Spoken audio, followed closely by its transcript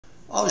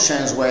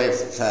Oceans Wave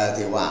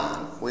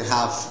 31. We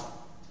have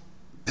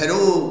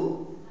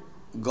Peru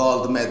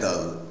gold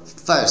medal,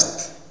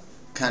 first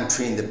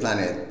country in the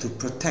planet to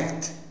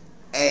protect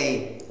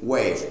a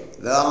wave,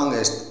 the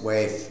longest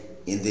wave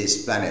in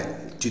this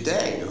planet.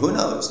 Today, who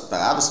knows,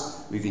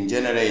 perhaps we can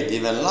generate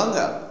even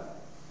longer.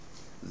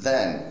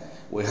 Then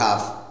we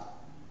have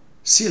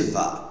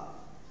silver.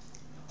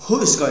 Who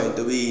is going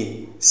to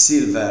be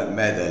silver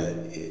medal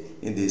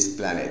in this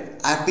planet?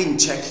 I've been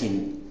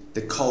checking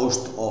the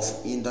coast of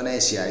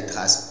Indonesia. It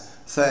has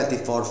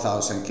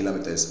 34,000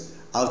 kilometers.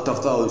 Out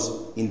of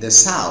those in the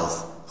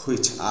south,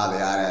 which are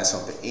the areas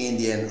of the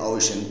Indian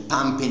Ocean,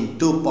 pumping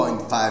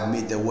 2.5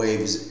 meter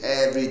waves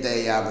every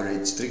day,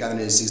 average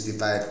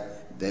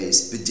 365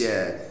 days per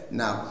year.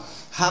 Now,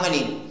 how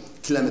many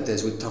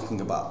kilometers we're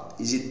talking about?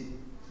 Is it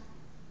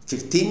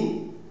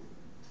 15?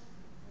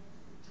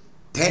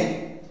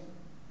 10?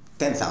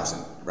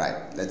 10,000,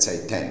 right? Let's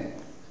say 10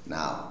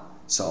 now.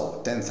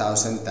 So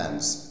 10,000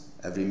 times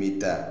every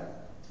meter,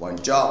 one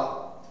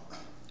job,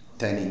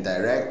 10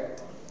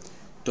 indirect,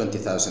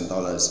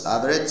 $20,000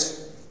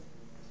 average.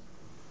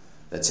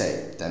 Let's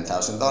say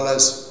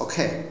 $10,000,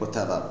 okay,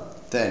 whatever.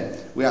 Then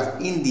we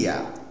have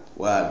India.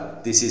 Well,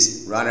 this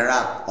is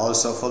runner-up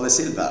also for the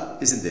silver,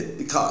 isn't it?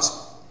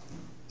 Because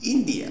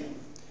India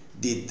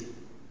did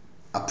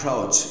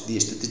approach the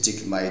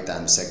strategic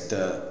maritime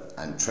sector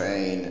and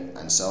train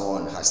and so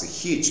on, has a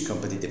huge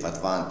competitive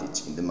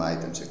advantage in the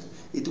maritime sector.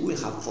 It will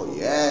have for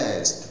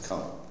years to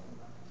come.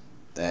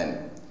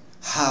 Then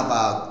how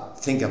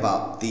about, think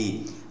about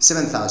the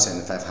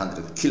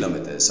 7,500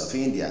 kilometers of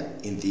India.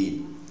 In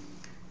the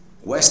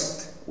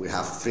west we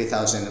have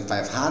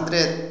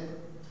 3,500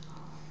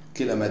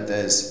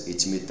 kilometers,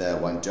 each meter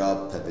one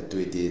job,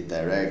 perpetuity,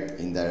 direct,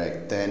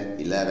 indirect, 10,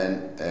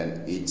 11,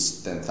 then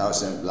each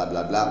 10,000, blah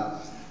blah blah.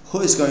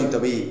 Who is going to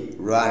be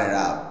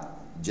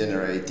runner-up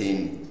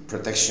generating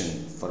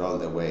protection for all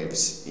the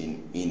waves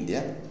in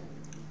India?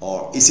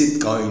 Or is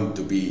it going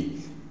to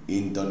be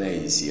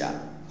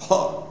Indonesia?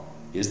 Oh,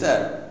 is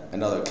there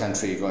another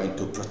country going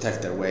to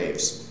protect their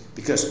waves?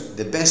 Because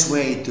the best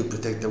way to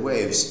protect the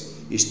waves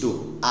is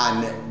to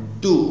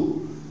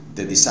undo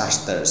the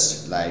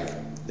disasters like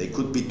they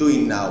could be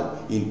doing now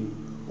in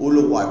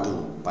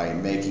Uluwatu by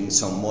making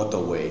some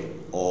motorway,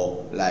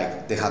 or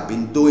like they have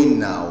been doing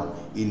now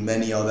in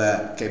many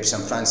other Cape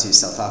St.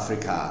 Francis, South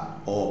Africa,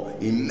 or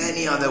in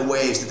many other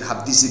waves that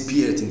have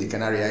disappeared in the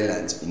Canary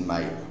Islands, in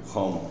my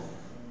home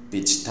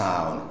beach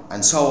town,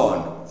 and so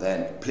on.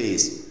 Then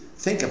please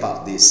think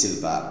about this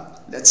silver.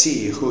 Let's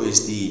see who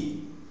is the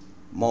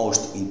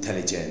most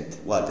intelligent,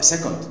 well, the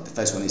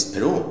first one is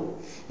Peru,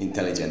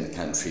 intelligent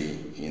country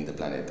in the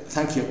planet.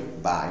 Thank you,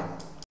 bye.